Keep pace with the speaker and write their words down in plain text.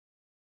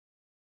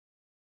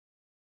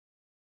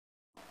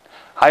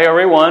Hi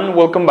everyone,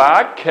 welcome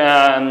back,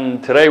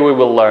 and today we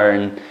will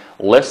learn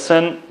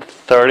lesson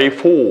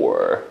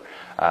 34.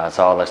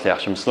 Sağolashlar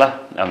yaxshimisizlar?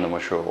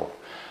 Endi shu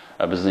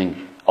bizning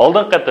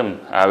oldin qatim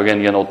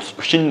o'rgangan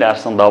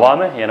 33-darsning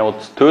davomi, yana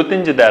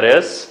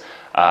 34-dars.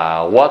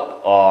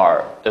 What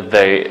are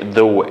they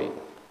doing?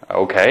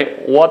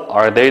 Okay, what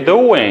are they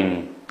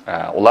doing?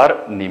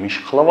 Ular nima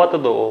ish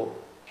qilyapti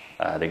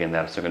degan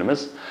dars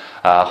o'qiymiz.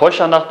 Xo'sh,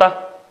 undaqda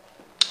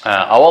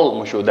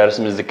avval shu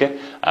darsimizdagi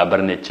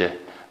bir necha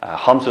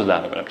ham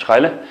so'zlarni o'rganib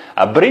chiqaylik.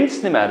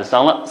 Birinchisi nima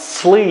desanglar?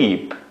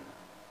 Sleep.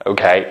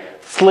 Okay,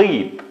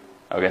 sleep.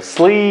 Okay,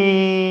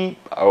 sleep.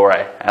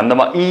 Alright. Hamda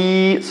ma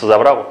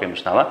so'zabroq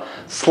o'qiymiz nima?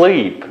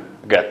 Sleep.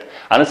 Good.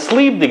 Ana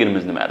sleep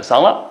deganimiz nima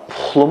desanglar?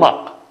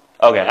 Uxlamoq.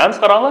 Okay, hamma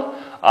qaranglar.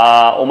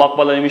 O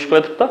maqbala nima ish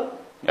qilyapti?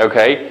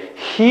 Okay,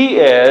 he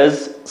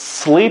is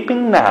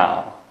sleeping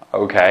now.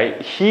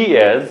 Okay, he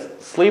is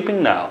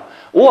sleeping now.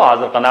 U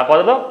hozir qanday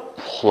qilyapti?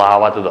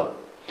 Uxlayapti.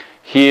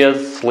 He is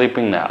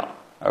sleeping now.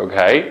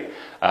 Okay.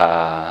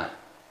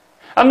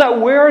 And that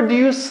where do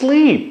you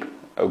sleep?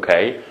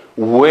 Okay.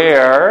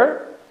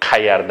 Where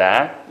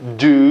qayerda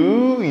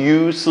do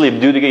you sleep?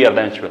 Do degan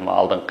yerdan chiqib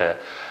oldingi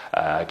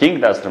keng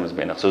darslarimiz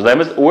bilan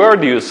so'zlaymiz. Where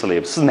do you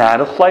sleep? Siz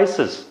nerede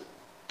uxlaysiz?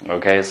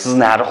 Okay, siz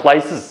nerede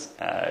uxlaysiz?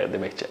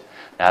 Demakchi.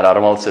 Nerede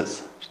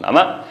armalsiz?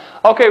 Shunami?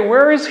 Okay,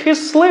 where is he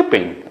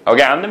sleeping?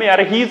 Okay, endi men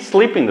yari he's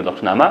sleeping dedim,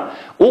 shunami?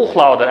 U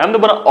uxlayapti. Endi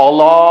buni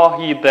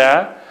alohida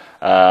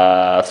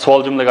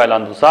savol jumlaga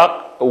aylantirsak,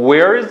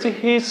 where is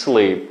he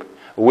sleep?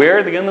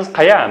 Where deganimiz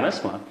qayer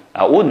emasmi?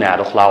 U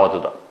nerede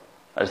uxlayapti?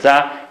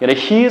 Yana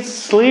he is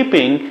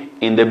sleeping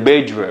in the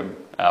bedroom.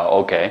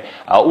 Okay.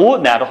 U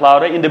nerede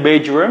uxlayapti? In the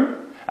bedroom.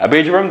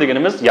 Bedroom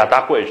deganimiz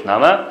yotoq qo'y,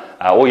 shunami?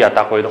 U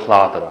yotoq qo'yda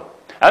uxlayapti.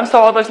 Endi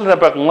savodashlar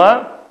topinglar.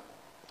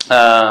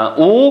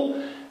 U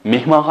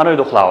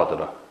mehmonxonada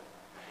uxlayapti.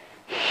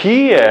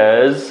 He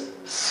is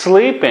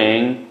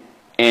sleeping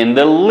in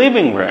the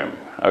living room.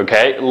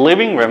 Okay,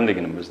 living room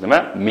deganimiz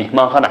nima?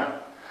 Mehmonxona.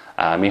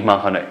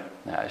 Mehmonxona.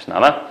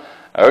 Shunami?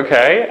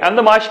 Okay, and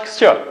the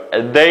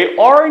mashqisi they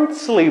aren't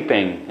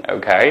sleeping.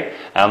 Okay,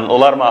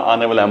 ular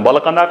ana bilan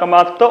bola qanday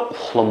qilmoqda?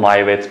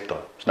 Uxlamayapti.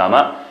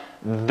 Shunami?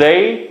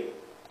 They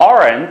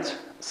aren't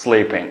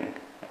sleeping.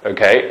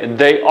 Okay,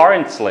 they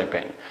aren't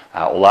sleeping.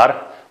 Ular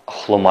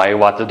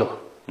uxlamayapti.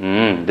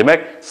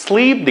 Demak,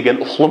 sleep degan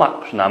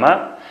uxlamoq,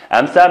 shunami?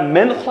 Amsa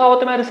men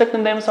uxlayapman desak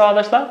nima deymiz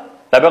savodashlar?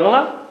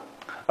 Dabaqlar?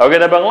 Okay,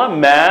 dabaqlar,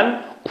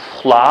 men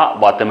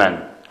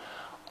uxlayapman.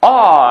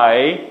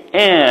 I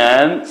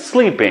am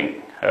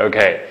sleeping.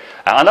 Okay.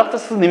 Undaqda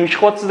siz nima ish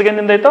qilyapsiz degan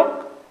nima deydi?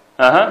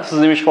 Siz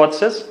nima ish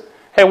qilyapsiz?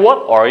 Hey, what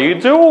are you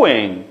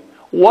doing?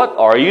 What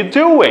are you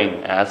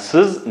doing?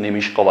 Siz nima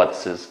ish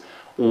qilyapsiz?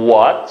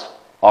 What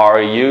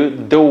are you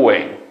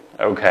doing?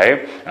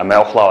 Okay. Men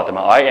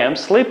uxlayapman. I am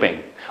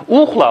sleeping.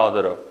 U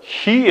uxlayapti.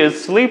 He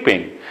is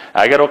sleeping.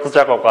 Agar o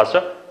qizcha qolib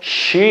qolsa,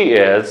 she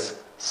is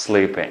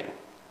sleeping.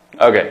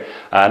 Okay.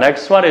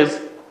 Next one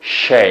is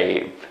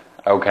shave.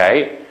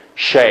 Okay.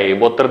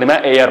 Shave. O'tir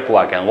nima? Air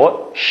ekan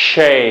go.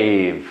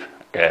 Shave.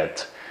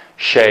 Good.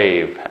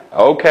 Shave.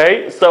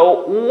 Okay.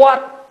 So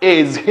what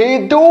is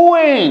he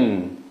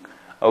doing?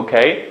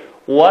 Okay.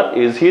 What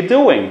is he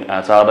doing?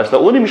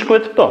 Sadoshlar, u nima ish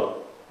qilyapti?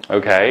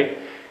 Okay.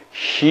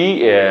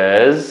 He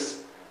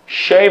is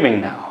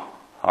shaving now.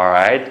 All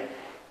right.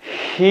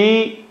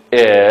 He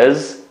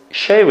is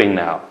shaving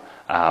now.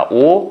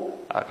 U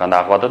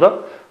qanday qilyapti?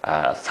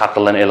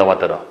 Saqilini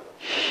elayapti.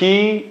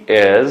 He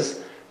is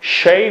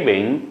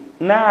shaving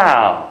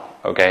now.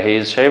 Okay, he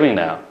is shaving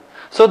now.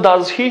 So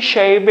does he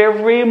shave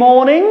every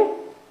morning?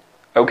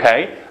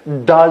 Okay.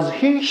 Does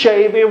he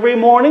shave every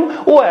morning?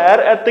 U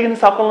ertaga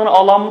saqilini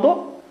olamdi?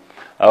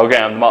 Okay,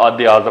 endi men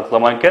oddiy hozir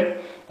qilaman ekan.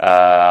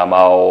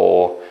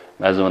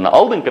 Mazmunni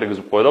oldin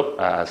kirgizib qo'ydik.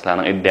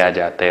 Sizlarning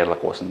iddiaga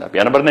tayyorlik bo'lsin deb.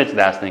 Yana bir necha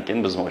darsdan keyin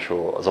biz shu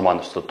zamon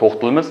ustida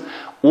to'xtalamiz.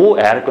 U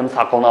har kun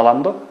saqilni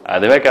olamdi.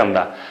 Demak,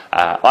 hamda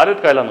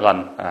odatga aylangan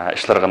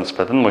ishlarga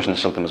nisbatan shuni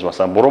ishlatamiz.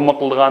 Masalan, burunmi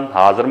qilgan,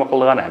 hozirmi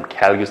qilgan, ham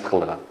kelgusida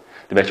qilgan.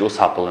 Demak, u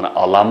saqilni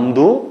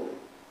olamdi.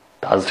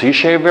 Does he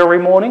shave every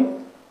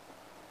morning?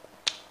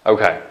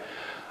 Okay.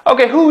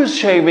 Okay, who is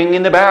shaving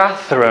in the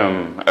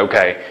bathroom?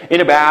 Okay. In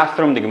the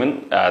bathroom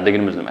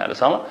deganimiz nima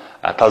desanglar?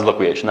 Tozliq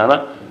qo'yish, nima?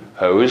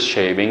 Who is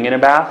shaving in a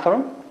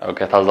bathroom?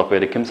 Okay, tozliq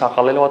qo'ydi. Kim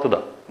saqal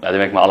elayotdi?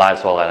 Demak, men alohida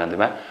savol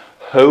qildim.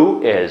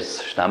 Who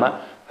is,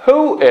 shnama?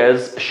 Who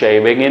is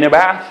shaving in a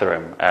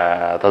bathroom?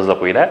 Tozliq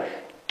qo'ydi.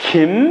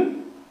 Kim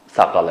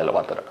saqal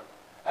elayotdi?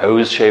 Who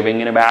is shaving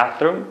in a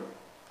bathroom?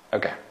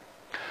 Okay.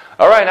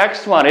 All right,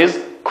 next one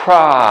is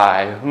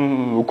cry.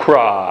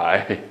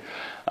 Cry.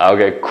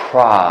 Okay,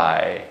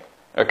 cry.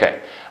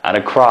 Okay, and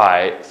a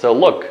cry. So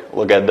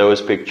look at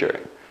those pictures.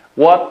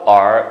 What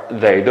are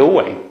they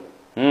doing?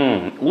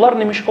 Ular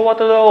nima ish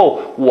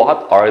qilyapti?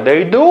 What are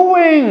they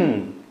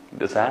doing?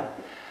 Desa,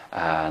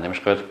 nima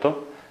ish qilyapti?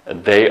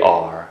 They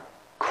are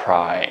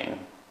crying.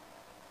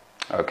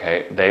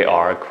 Okay, they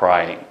are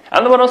crying.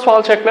 And the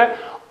savol chekla,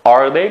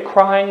 are they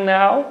crying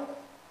now?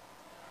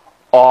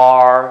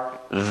 Are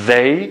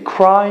they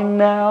crying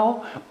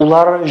now?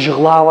 Ular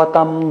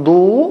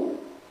yig'lawatamdu?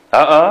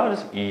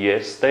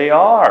 Yes, they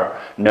are.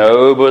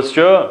 No,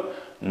 bossjo.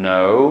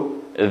 No,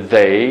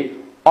 they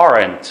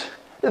aren't.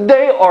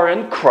 They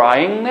aren't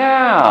crying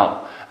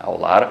now.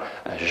 Ular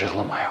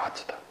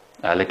yig'lamayapti.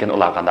 Lekin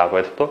ular qanday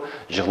aytibdi?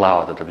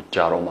 Yig'layapti deb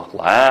jar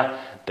o'moqlar.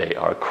 They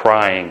are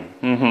crying.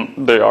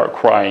 They are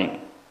crying.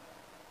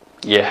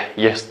 Yeah,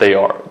 yes, they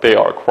are. They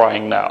are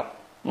crying now.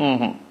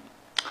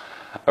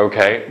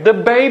 Okay, the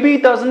baby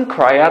doesn't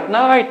cry at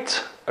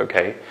night.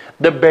 Okay,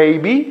 the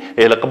baby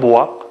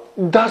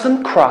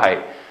doesn't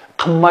cry.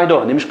 Qilmaydi,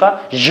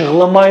 nimishqa?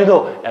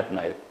 Yig'lamaydi at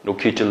night. Bu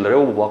kechalari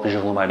u buvoq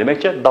yig'lamaydi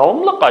demakchi,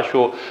 davomli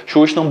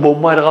shu ishning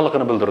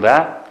bo'lmaydiganligini bildirdi.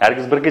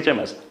 Hargiz bir kecha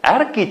emas.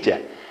 Har kecha.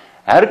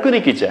 Har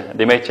kuni kecha.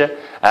 Demakchi,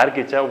 har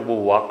kecha bu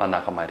buvoq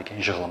qanday qilmaydi ekan,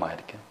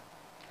 yig'lamaydi ekan.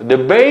 The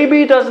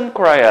baby doesn't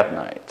cry at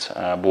night.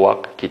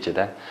 Buvoq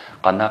kechada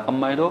qanday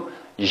qilmaydi?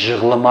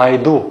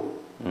 Yig'lamaydi.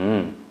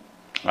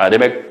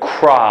 Demak,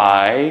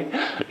 cry,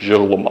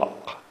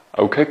 yig'lamoq.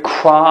 Okay,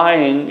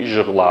 crying,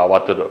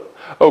 yig'layotidi.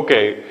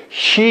 Okay,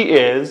 she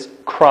is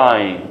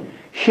crying.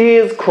 He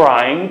is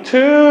crying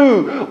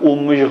too. U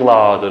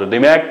yig'layotidi.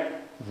 Demak,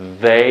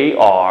 they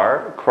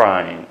are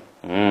crying.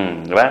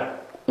 Demak,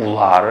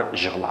 ular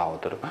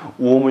yig'layotidi.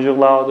 U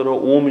yig'layotidi,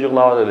 u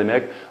yig'layotidi.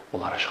 Demak,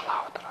 ular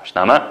yig'layotidi.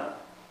 Shunami?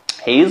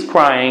 He is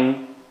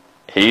crying.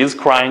 He is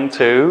crying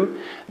too.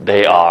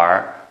 They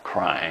are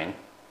crying.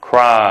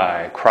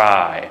 Cry,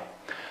 cry.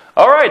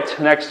 All right,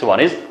 next one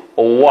is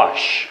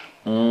wash.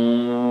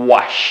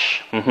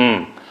 Wash.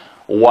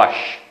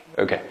 Wash.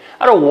 Okay.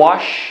 Ara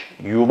wash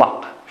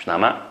yumak.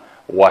 Shunami?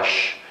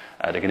 Wash.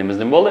 Deganimiz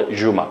nima bo'ldi?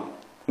 Yumak.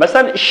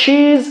 Masalan,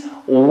 she's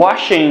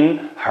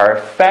washing her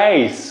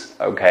face.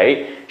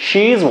 Okay?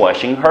 She's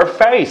washing her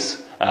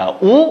face.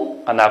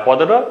 U qanday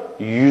qilyapti?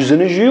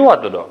 Yuzini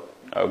yuvayapti.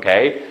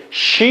 Okay?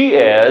 She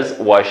is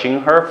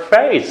washing her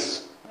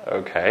face.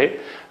 Okay?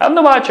 And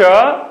the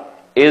matter,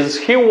 is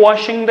he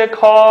washing the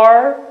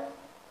car?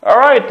 All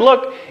right,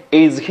 look.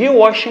 Is he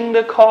washing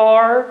the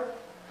car?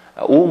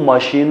 U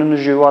mashinani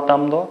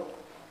yuvatamdi?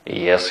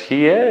 Yes,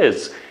 he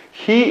is.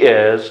 He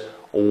is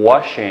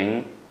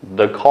washing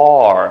the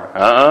car.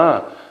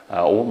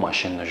 U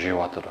mashinani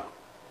yuvatdi.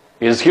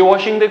 Is he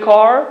washing the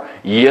car?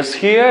 Yes,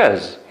 he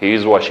is. He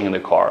is washing the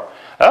car.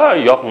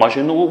 Yo'q,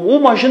 mashinani u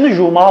mashinani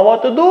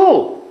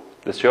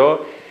yumayapti.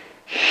 So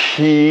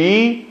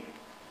he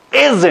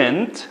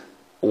isn't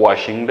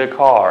washing the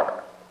car.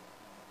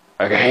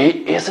 Okay,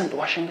 he isn't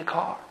washing the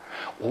car.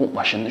 U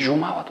mashinani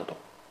yumayapti.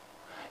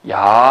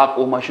 Yo'q,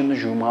 u mashinani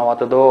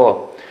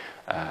yumayapti.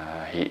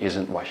 He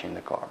isn't washing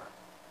the car.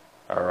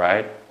 All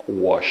right,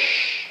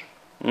 wash.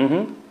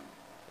 And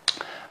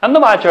the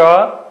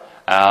matter,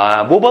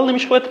 bu bola nima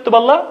ish qilyapti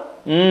bola?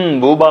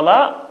 Bu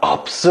bola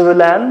opsi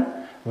bilan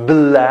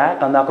billa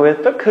qanday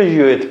qilyapti? Kir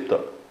yuvayapti.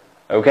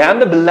 Okay,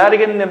 and the billa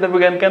degan nima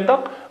bo'lgan ekan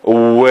toq?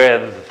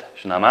 With.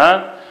 Shunami?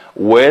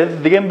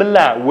 With degan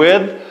billa,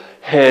 with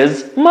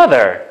his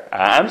mother.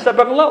 Amsa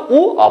baqla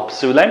u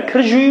opsi bilan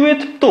kir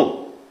yuvayapti.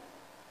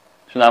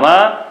 Shunami?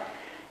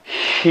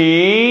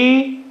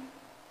 He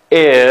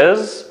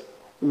is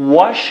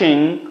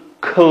washing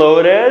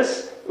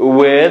clothes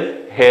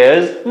with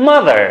his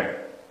mother.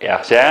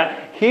 Yaxshi.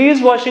 He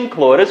is washing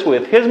clothes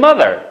with his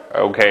mother.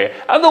 Okay.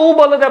 And the u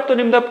bola debdi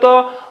nima debdi?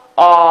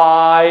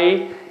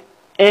 I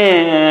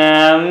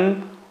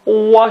am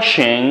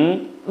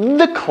washing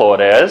the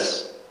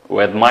clothes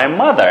with my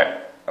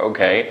mother.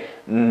 Okay.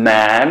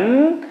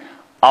 Man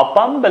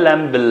opam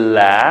bilan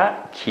billa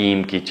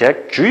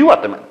kiyim-kechak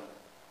yuyapman.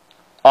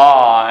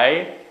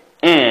 I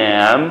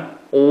am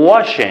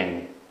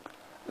washing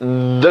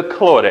the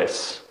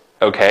clothes.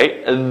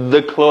 Okay,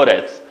 the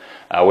clothes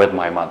with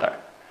my mother.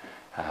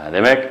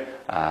 Demek,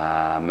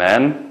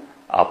 men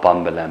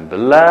opam bilan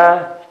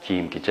billa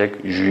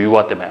kiyim-kechak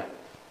yuyapman.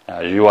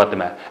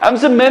 Yuyapman.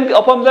 Amsa men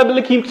opam bilan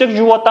billa kiyim-kechak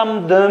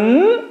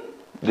yuyatamdim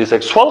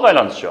desak savolga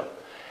aylanishi.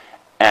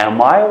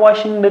 Am I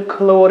washing the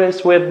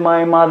clothes with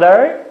my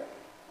mother?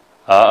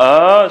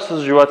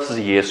 Siz yuyapsiz.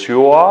 Yes,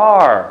 you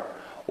are.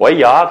 Why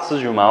yo'q,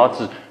 siz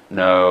yumayapsiz.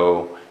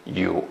 No,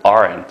 you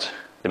aren't.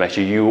 Demek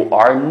you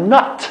are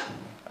not.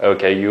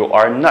 Okay, you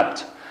are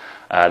not.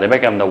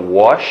 Demek I'm the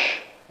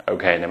wash.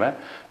 Okay, demek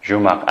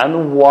yumak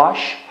and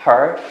wash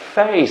her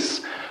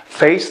face.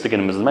 Face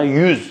deganimiz nima?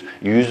 Yuz.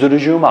 Yuzini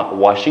yumak.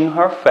 Washing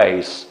her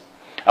face.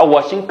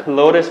 Washing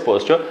clothes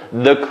posture.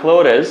 The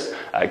clothes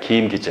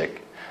kiyim-kechak.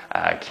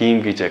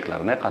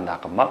 Kiyim-kechaklarni qanday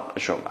qilmoq?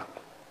 Yumak.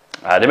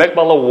 Demek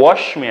bola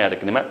wash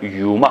meyadi nima?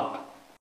 Yumak.